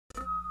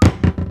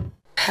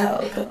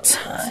Pelpa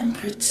time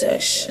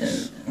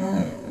protection.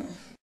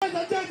 Ladies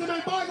and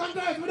gentlemen, boys and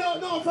girls, without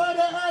no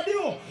further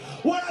ado,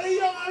 one of the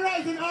young and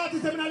rising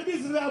artists in the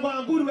business we are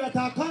going good with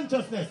our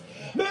consciousness.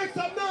 Make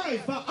some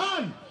noise for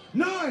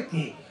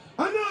Anarchy.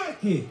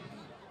 Anarchy.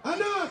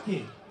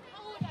 Anarchy.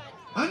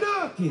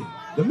 Anarchy.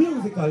 The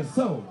musical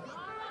sound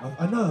of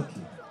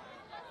anarchy.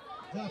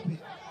 Drop it.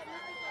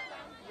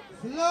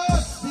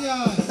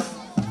 Celestial.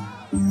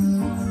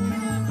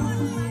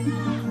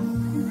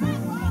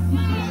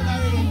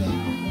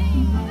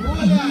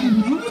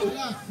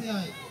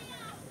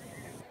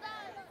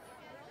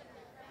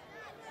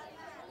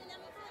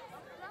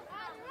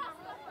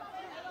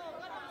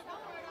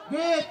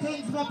 Great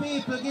things, my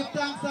people. Give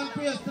thanks and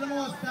praise to the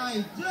Most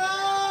High.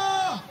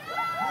 Joe!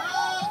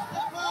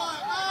 Rastafari!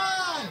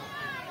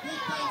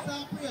 Give thanks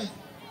and praise.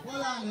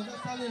 Hold on, there's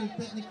just a little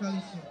technical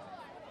issue.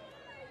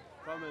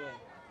 Family,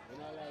 you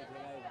know, like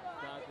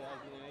start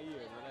in a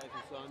year, you like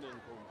the sound and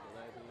come to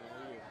like in a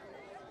year.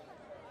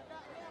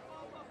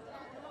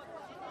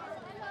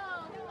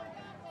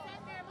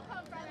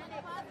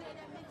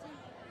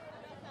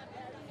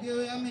 Give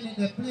me a minute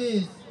there,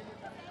 please.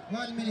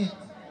 1 minute.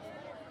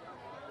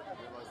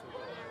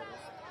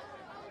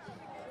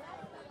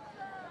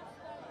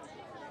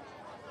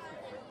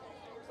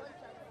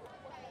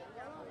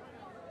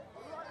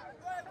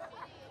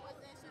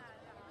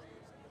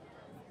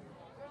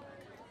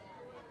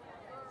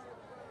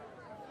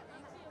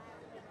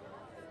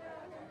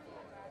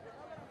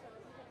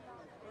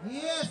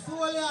 Yes,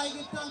 holy, I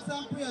give thanks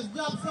and praise.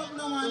 Drop something,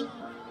 no man.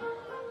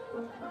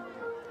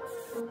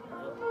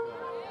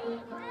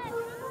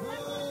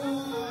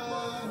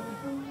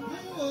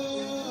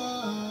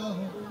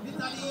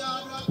 Italy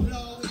hard rock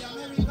flow with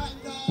American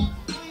dog.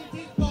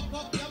 90s buck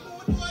up your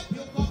mood, wipe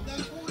your cup,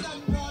 them food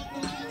and broad,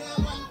 put in there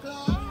one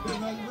club. They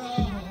run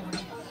round.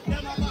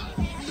 Them a boss,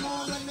 see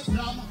more when me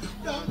come.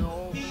 Don't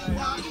be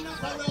walking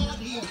up a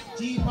roadie.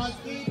 Cheapers,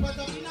 creepers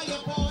up in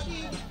your body.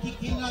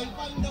 Kicking like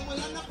one, them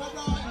will knock a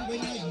roadie. When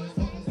you hear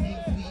something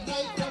sweet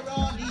like a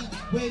roadie.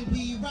 When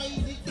we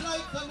rise, it's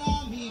like an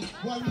army.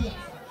 Warriors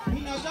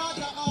in a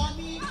Georgia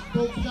army.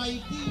 Don't try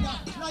to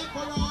like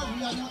Ferrari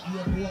and not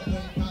your boat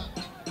when cat.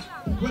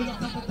 Well,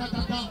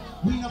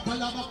 we no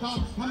palabaka,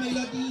 a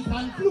melodies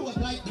and flows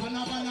like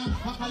Panavana,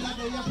 a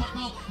Kaladea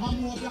Shaka, a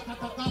more black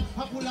attacker,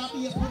 a full of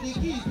bass for the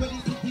keys, where the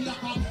city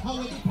laka, how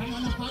we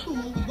Panaka do,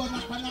 we gonna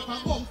Panaka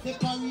bomb,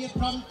 separate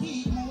from tea,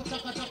 more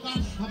chaka chaka,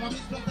 have a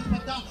mistress of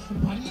pata,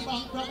 Panny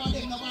Bank, rubber,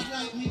 them never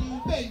like me new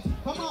bench.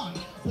 Come on,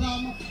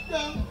 slam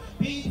down,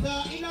 pizza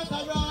in a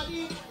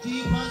Saradi,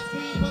 cheap and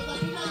street, but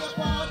up in your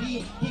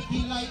body,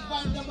 kicking like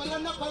Van Double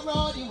and a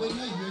Karadi, when you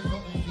hear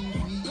something,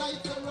 we like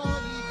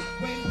Karadi,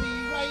 when we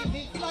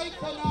it's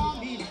like an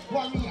army,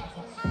 warriors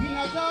in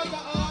a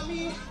Georgia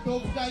army,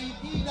 dogs die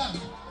dealers.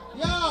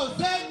 Yo,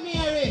 St.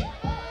 Mary,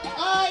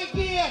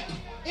 Highgate,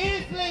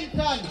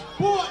 Islington,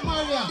 Port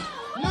Maria,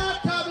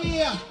 North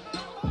Tabia,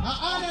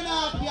 ANUE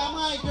NAHKI,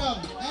 my drum.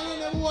 And then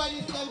the boy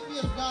this can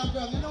face God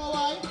drum. You know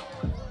why?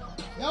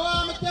 You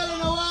want me to tell you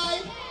know why?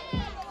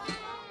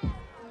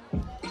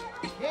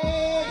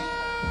 Yeah.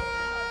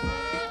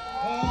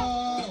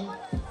 Oh.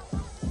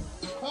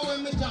 Oh, when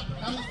me jump,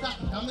 I'm stuck,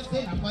 I'm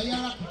saying, I'm fire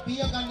rock, be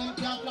a gun, them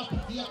can't flop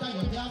it, theater,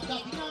 you can't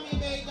stop it, I'm me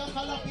bait, I'm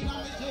collapsing,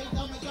 I'm me shades,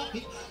 I'm me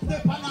jacket,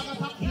 step on a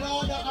got a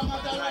louder, I'm a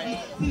ready,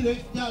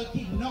 celestial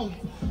king, now it's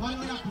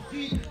ANUE NAHKI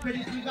street,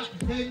 credit we got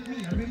to send me,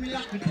 I me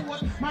lock it,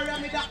 what,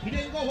 marry me ducky,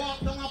 then go walk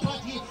down a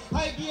party, I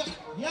give,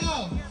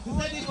 yo, you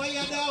said if I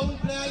down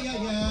play,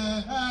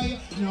 yeah,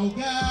 no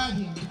guy,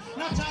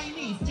 not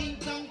Chinese, ching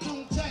chong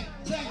chung cheng,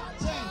 cheng,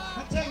 cheng,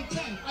 cheng,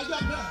 cheng, I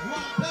got the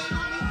one play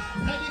on me,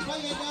 said if I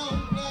down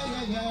play,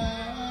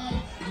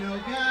 yeah, no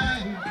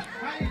guy,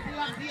 and it's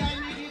lucky I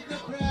need it to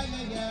pray,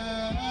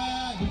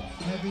 yeah,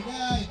 every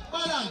day,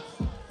 balance,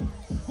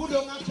 good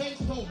on a change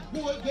tone, who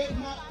will get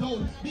marked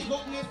down, big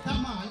up next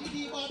time,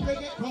 Liddy about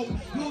reggae crowd,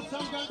 use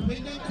some guns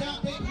when them can't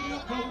take you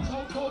crowd,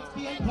 shout out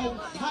stay town,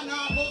 and I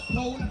bust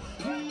town,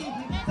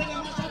 say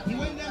them a chatty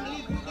when them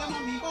live with them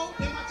on me boat,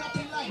 them a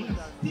chatty line,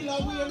 still a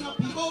wear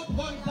nappy boat,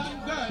 boys and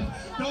girls,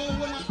 don't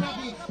wanna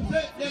crabby,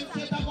 set them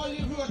straight a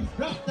gully road,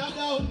 rasta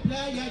down,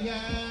 play,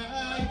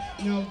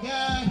 yeah, no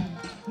guy.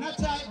 Not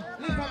try,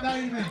 lift up the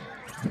rhythm.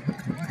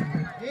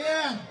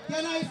 Yeah,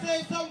 can I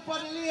say something for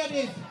the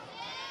ladies?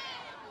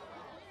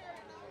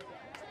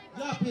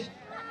 Drop it.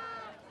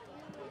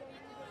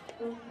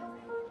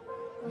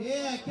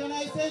 Yeah, can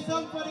I say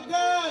something for the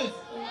girls?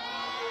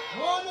 I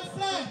want to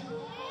say,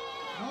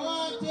 I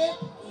want it.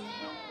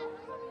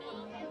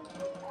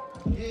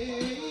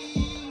 Yeah.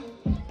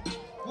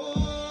 Oh,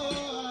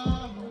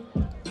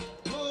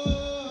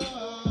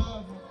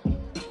 oh,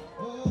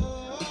 oh.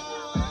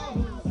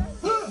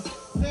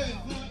 7,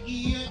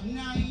 8,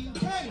 9,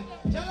 10.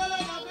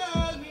 Jalalana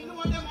girl, we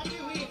know them a be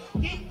we.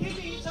 Give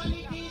me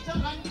Johnny teacher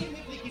and give me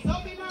flicky. So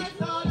be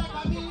nice all like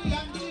a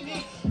million Jimmy.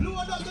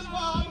 Load up the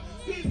farm,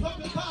 squeeze up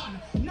the can.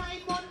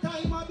 9 month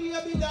time a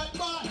baby that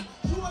bad.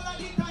 Show all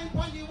the time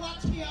when you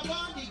watch me a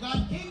bandy. God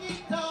king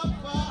it up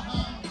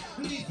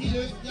for this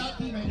is the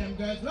team and them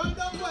girls run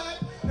the web.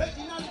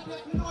 Original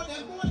place, we know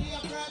them.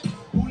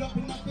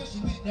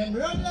 them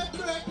run left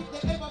break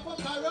if they ever fuck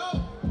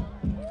around.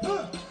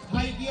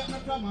 I get me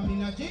from a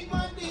mina jing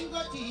man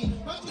dingo tea,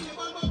 but you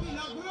never know me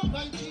no broke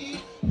and cheap.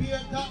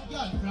 Beer top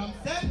girl from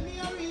St.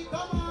 Mary,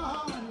 come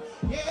on,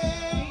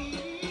 yeah,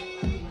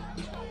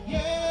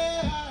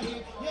 yeah, yeah,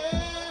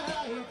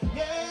 yeah,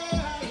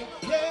 yeah,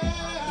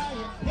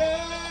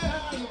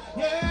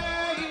 yeah.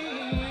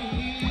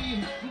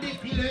 This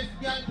village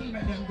girl thing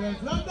make them girls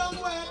run down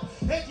wet,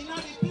 edging on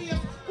the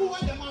place. Who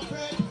are them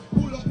afraid?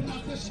 Pull up in a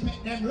fish,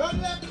 make them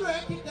run left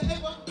break if they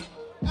ever.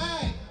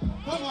 Hey,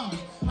 come on.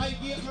 I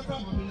get me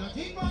from a mina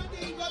jing man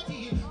dingo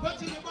tea,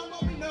 but you never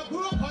know me no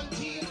broke and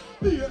cheap.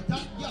 Beer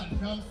top girl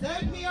from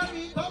St.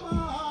 Mary, come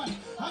on.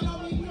 I know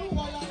me knew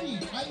all of me.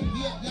 I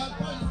get girl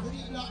police for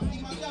the black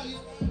team and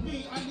dallies. Me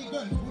and the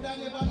girls would have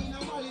never in a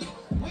malice.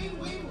 Win,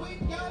 win, win,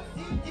 girl,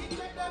 sing,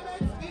 make them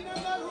head spin on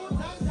the roots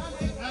and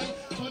challenge. Right,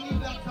 Sonny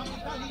Black, Tommy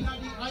Tallinn and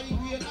the high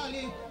grade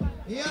alley.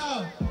 Yeah,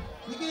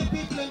 we give the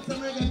people them some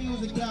reggae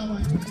music, yeah,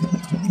 man.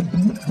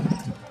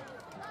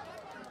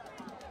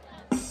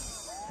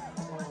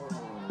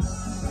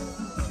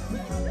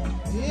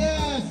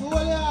 Yes,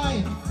 holy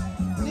eye.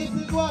 This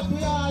is what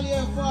we all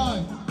here for.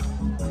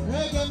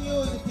 Reggae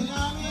music, you know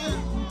what I mean?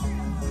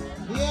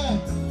 Yeah.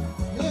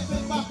 Lift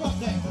it back up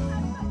there.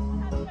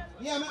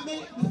 Yeah, me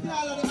see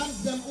all of the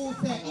anthem who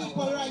say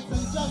equal rights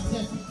and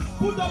justice.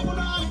 Put up on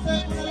the anthem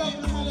to the love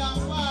of the mother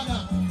and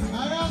father. A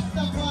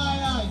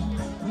Rastafari.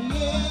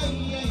 Yeah,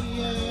 yeah,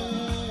 yeah.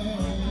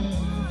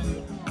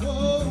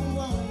 Whoa,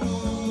 whoa,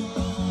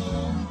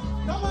 whoa.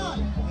 Come on.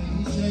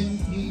 Asian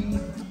king,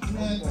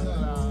 never.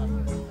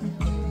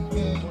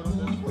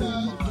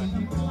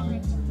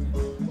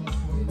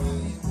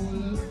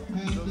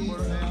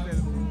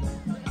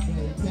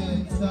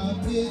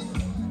 This,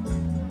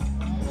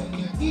 when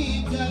you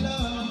keep your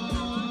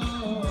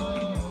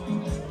love,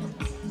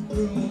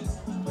 roots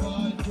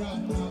fall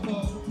from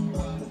above,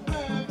 one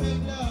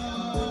perfect love.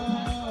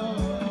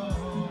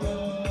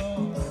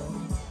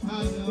 I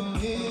know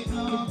it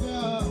no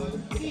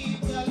grudge, keep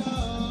your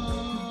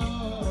love,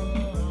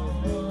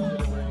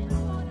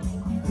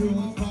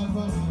 roots fall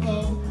from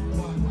above,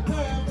 one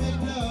perfect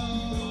love.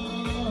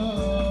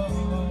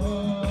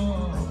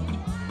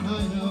 I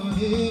know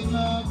it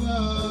no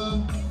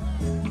grudge.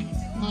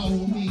 How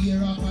me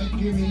hear a fight for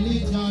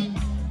religion,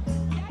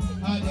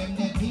 and them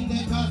the thing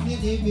they cause the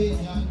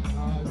division.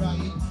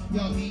 Alright,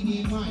 you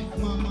minimize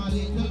mama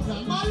little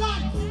drama,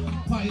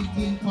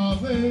 fighting for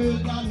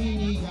world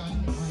dominion.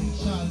 I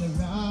shall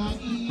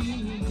rise,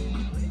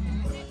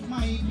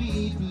 my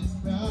people's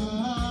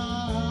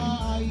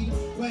pride.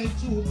 Well,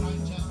 true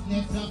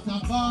consciousness of the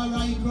bar I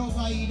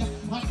provide.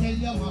 I tell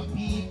you my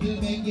people,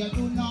 beg you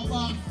do not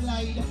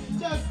backslide.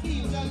 Just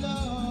keep your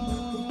love.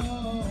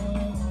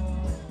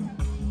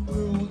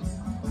 Roots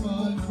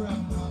fall from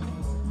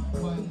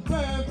one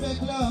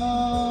perfect love.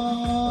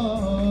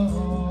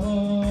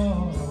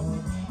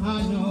 I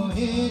know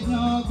it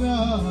no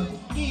grudge,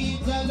 keep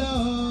the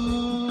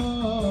love.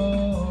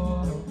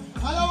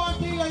 All I want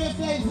to hear you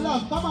say is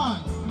love, come on.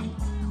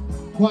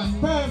 One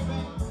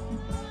perfect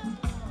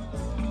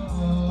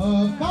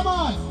love, come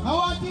on. I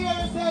want to hear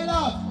you say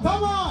love,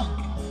 come on.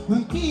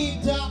 And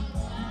keep the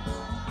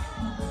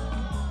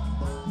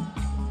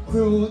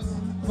roots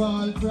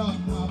fall from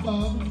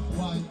above.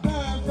 One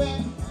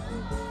perfect.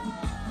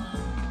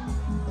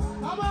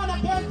 Come on, I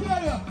can't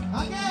hear you.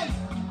 Again.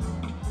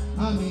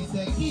 I may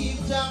say keep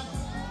jump.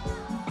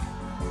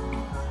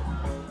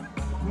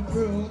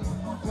 Fruit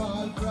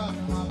fall from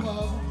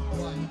above.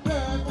 One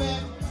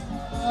perfect.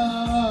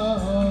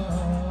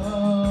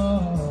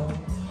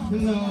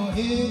 No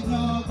hate,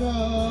 no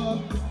grub.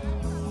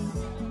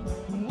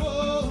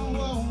 Whoa,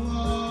 whoa,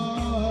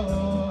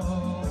 whoa.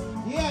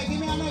 Yeah, give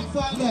me a next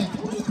one then.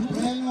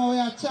 You know we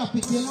are chop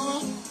it, you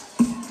know.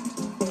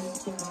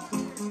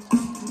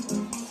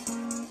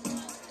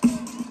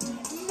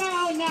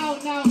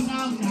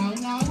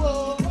 Now,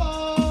 whoa,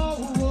 whoa,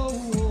 whoa,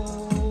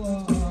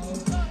 whoa.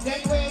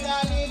 Then wait a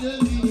little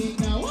minute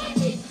now, watch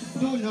it.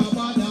 Do not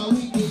bother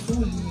with this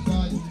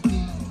hooligan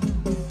thing.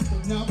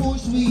 Now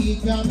push me,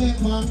 can make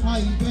my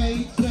highway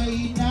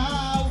straight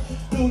now.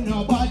 Do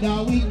not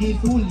bother with this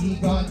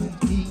hooligan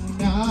thing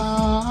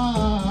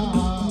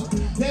now.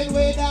 Then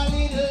wait a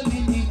little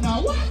minute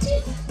now, watch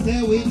it.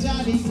 Say we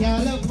Johnny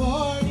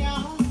California.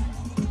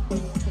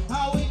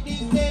 How with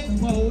this dead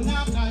bone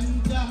of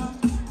ganja.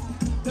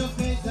 The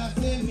face that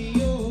say me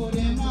owe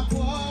them a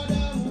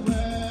quarter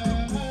over.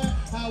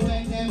 And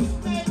when them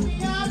make me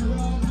a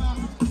runner,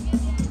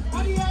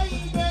 and the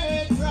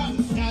high from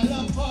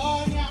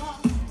California.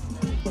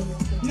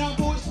 No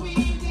bush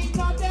weed is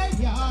not the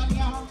yarn,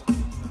 yeah.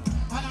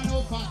 And I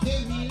know for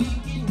them me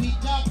linking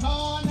with a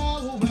corner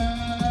over.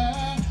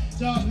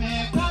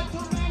 Jamaica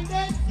to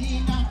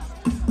Mendocina.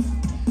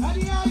 And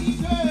the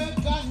high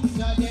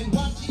ganja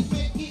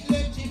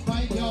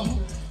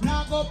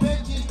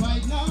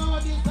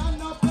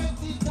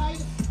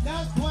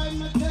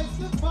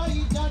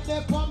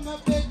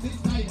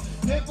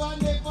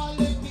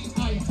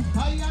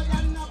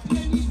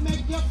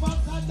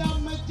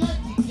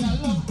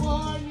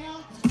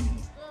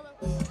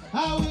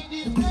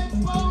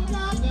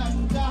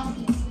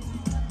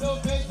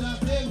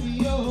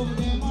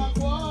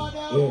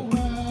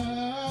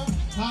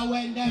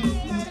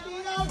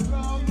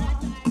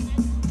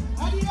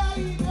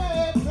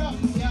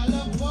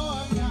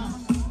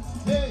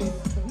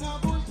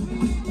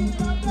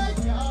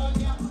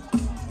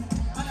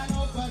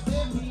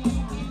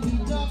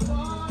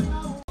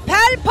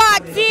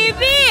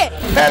TV.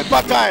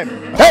 Pelpa time.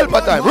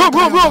 Pelpa time.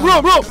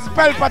 Room.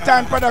 Pelpa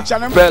time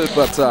production.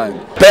 Pelpa time.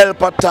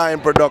 Pelpa time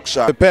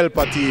production.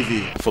 Pelpa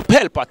TV. For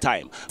Pelpa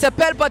time. It's a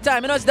Pelpa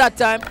time, you know it's that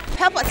time.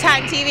 Pelpa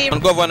time TV. I'm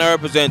governor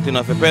representing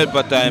of a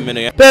Pelpa time, you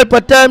know.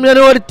 Pelpa time, you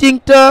know what the thing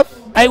tough?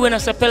 I when I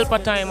say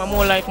Pelpa time, I'm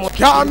more like more.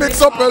 Can't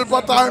mix up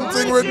Pelpa time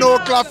thing with no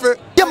coffee.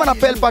 Yeah, man, a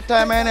Pelpa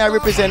time, and I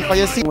represent for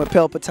you. See, we're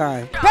Pelpa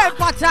time.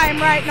 Pelpa time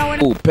right now.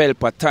 Oh,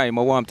 Pelpa time,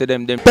 I want to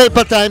them.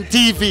 Pelpa time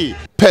TV.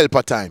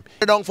 Pelpa time.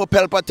 Down for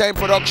Pelpa time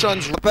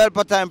productions.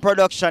 Pelpa time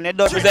production. It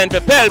does Represent for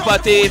Pelpa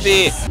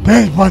TV.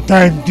 Pelpa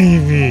time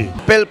TV.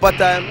 Pelpa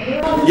time.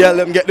 Yeah,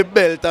 let them get the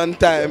belt on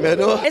time, you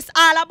know. It's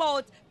all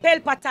about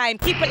Pelpa time.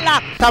 Keep it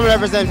locked. Come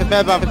represent for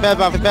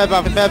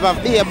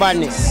Pelpa. Be a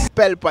badness.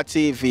 Pelpa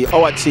TV,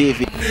 our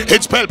TV.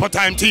 It's Pelpa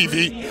time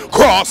TV.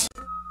 Cross.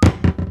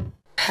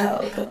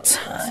 Pelpa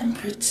time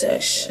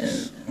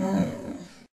protection.